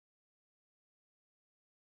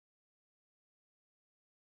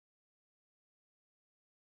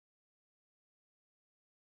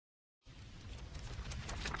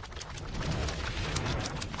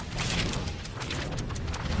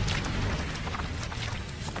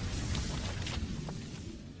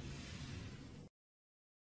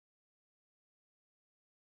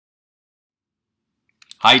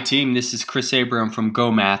Hi team, this is Chris Abraham from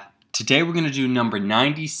GOHmath. Today we're going to do number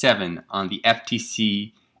 97 on the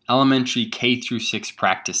FTCE Elementary K through 6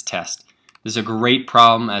 practice test. This is a great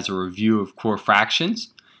problem as a review of core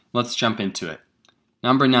fractions. Let's jump into it.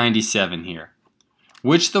 Number 97 here.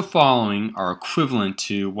 Which of the following are equivalent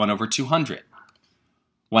to 1 over 200?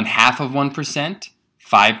 1/2 of 1%,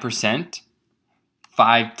 5%,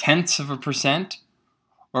 0.5%,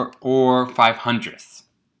 or 5/100th?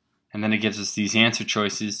 And then it gives us these answer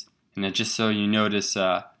choices, and then just so you notice,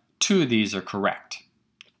 2 of these are correct.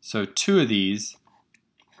 So 2 of these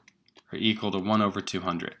are equal to 1 over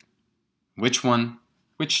 200. Which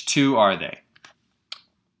 2 are they?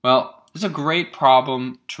 Well, this is a great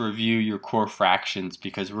problem to review your core fractions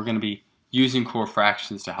because we're going to be using core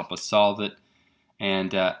fractions to help us solve it.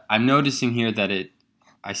 And I'm noticing here that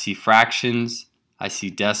I see fractions, I see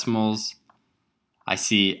decimals, I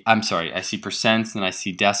see percents, and I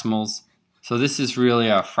see decimals. So this is really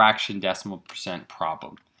a fraction decimal percent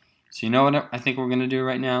problem. So you know what I think we're going to do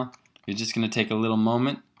right now? We're just going to take a little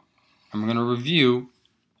moment and we're going to review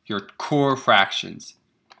your core fractions.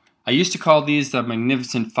 I used to call these the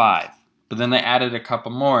Magnificent 5, but then I added a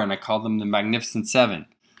couple more and I called them the Magnificent 7.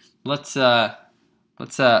 I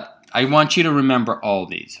want you to remember all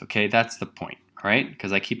these, okay? That's the point, all right?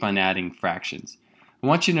 Because I keep on adding fractions. I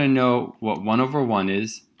want you to know what 1 over 1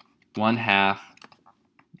 is, 1/2,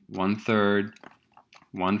 1/3,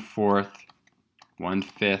 1/4,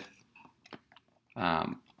 1/5,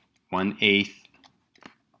 1/8,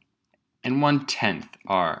 and 1/10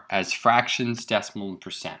 are as fractions, decimal, and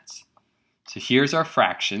percents. So here's our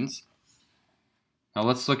fractions. Now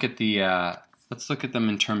let's look at them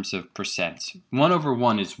in terms of percents. 1 over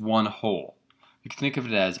 1 is 1 whole. You can think of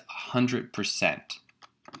it as 100%.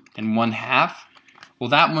 And 1/2, well,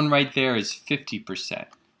 that one right there is 50%.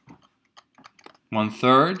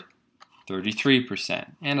 1/3,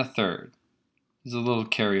 33%, and 1/3. There's a little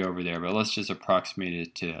carryover there, but let's just approximate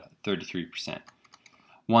it to 33%.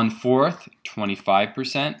 1/4,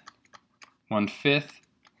 25%. 1/5,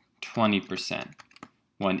 20%.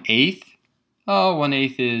 1/8, oh,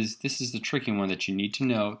 1/8 this is the tricky one that you need to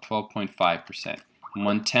know, 12.5%.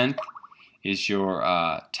 1/10 is your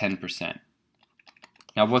 10%.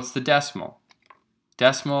 Now what's the decimal?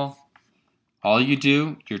 Decimal, all you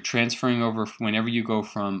do, you're transferring over whenever you go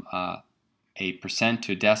from a percent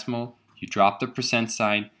to a decimal, you drop the percent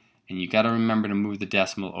sign, and you got to remember to move the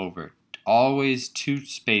decimal over. Always 2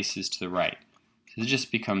 spaces to the right. So it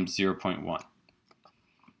just becomes 0.1.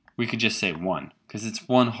 We could just say 1, because it's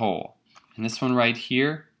 1 whole. And this one right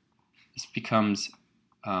here, this becomes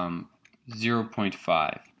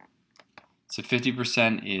 0.5. So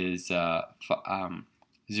 50% is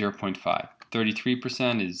 0.5.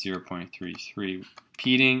 33% is 0.33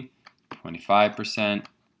 repeating, 25%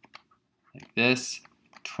 like this,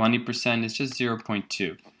 20% is just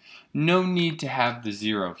 0.2. No need to have the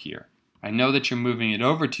 0 here. I know that you're moving it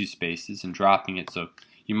over 2 spaces and dropping it, so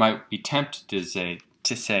you might be tempted to say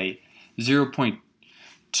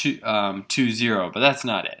 0.20, but that's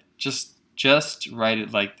not it. Just write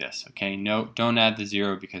it like this, okay? No, don't add the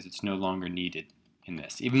 0 because it's no longer needed in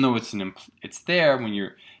this. Even though it's there when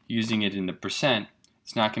you're using it in the percent,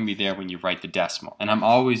 it's not going to be there when you write the decimal. And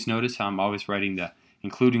notice how I'm always writing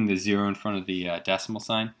including the 0 in front of the decimal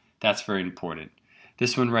sign. That's very important.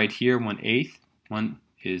 This one right here, 1/8,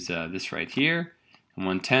 is this right here, and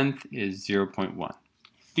 1/10 is 0.1.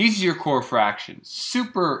 These are your core fractions.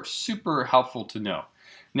 Super, super helpful to know.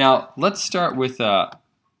 Now let's start with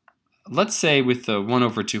let's say with the 1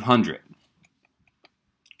 over 200,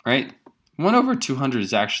 right? 1 over 200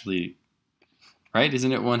 is actually, right?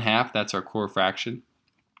 Isn't it 1/2? That's our core fraction.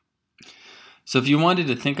 So if you wanted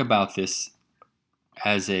to think about this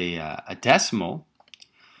as a decimal,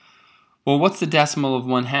 well, what's the decimal of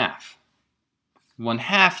 1/2?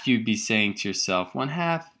 1/2, you'd be saying to yourself,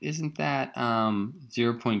 1/2, isn't that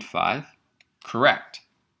 0.5? Correct.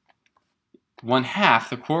 1/2,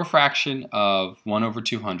 the core fraction of 1 over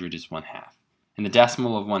 200 is 1/2. And the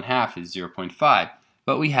decimal of 1/2 is 0.5.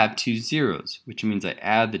 But we have 2 zeros, which means I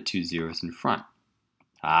add the 2 zeros in front.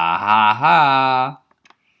 Ha ha ha!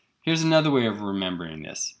 Here's another way of remembering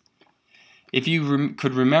this. If you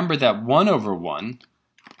could remember that 1 over 1,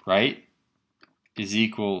 right, is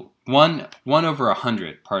equal, 1 over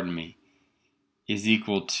 100, pardon me, is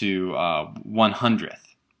equal to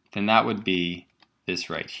 1/100th, then that would be this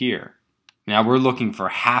right here. Now we're looking for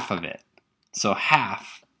half of it. So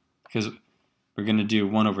half, because we're going to do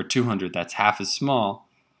 1 over 200, that's half as small.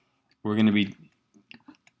 We're going to be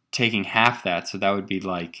taking half that, so that would be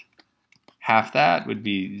like half that would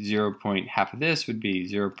be half of this would be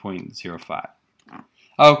 0.05.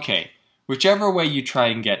 Okay, Whichever way you try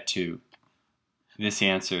and get to, this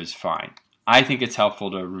answer is fine. I think it's helpful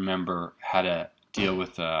to remember how to deal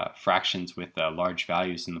with fractions with large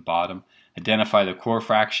values in the bottom. Identify the core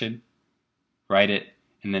fraction, write it,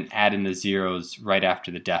 and then add in the zeros right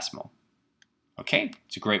after the decimal. Okay,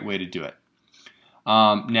 it's a great way to do it.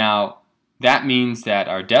 Now, that means that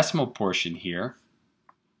our decimal portion here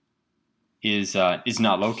is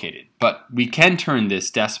not located, but we can turn this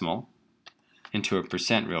decimal into a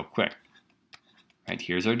percent real quick. Right,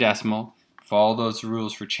 here's our decimal. Follow those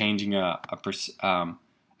rules for changing a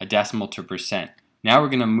decimal to percent. Now we're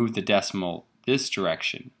going to move the decimal this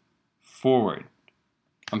direction, forward.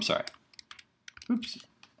 I'm sorry. Oops.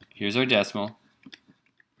 Here's our decimal.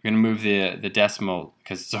 We're going to move the decimal,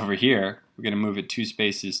 because it's over here, we're going to move it 2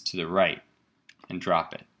 spaces to the right and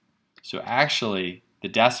drop it. So actually, the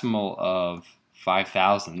decimal of 5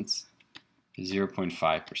 thousandths is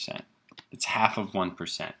 0.5%. It's half of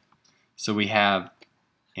 1%. So we have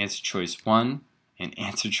answer choice 1 and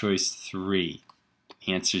answer choice 3.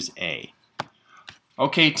 The answer is A.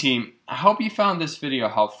 Okay, team, I hope you found this video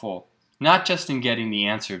helpful, not just in getting the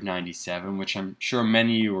answer of 97, which I'm sure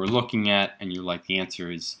many of you are looking at and you're like, the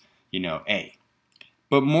answer is, A,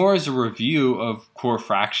 but more as a review of core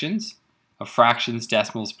fractions, of fractions,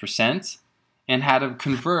 decimals, percents, and how to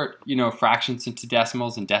convert, fractions into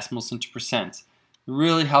decimals and decimals into percents.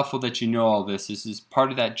 Really helpful that you know all this. This is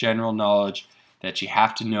part of that general knowledge that you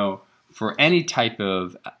have to know for any type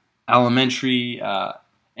of elementary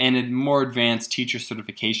and a more advanced teacher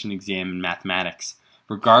certification exam in mathematics,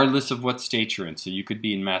 regardless of what state you're in. So you could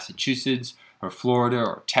be in Massachusetts or Florida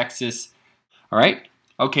or Texas. All right?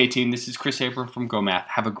 Okay, team, this is Chris Abram from GOHmath.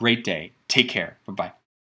 Have a great day. Take care. Bye-bye.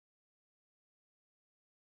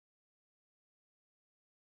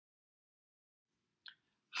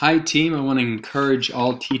 Hi, team. I want to encourage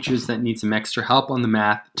all teachers that need some extra help on the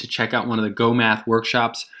math to check out one of the GOHmath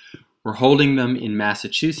workshops. We're holding them in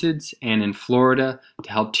Massachusetts and in Florida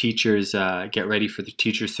to help teachers get ready for the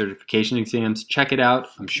teacher certification exams. Check it out.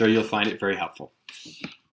 I'm sure you'll find it very helpful.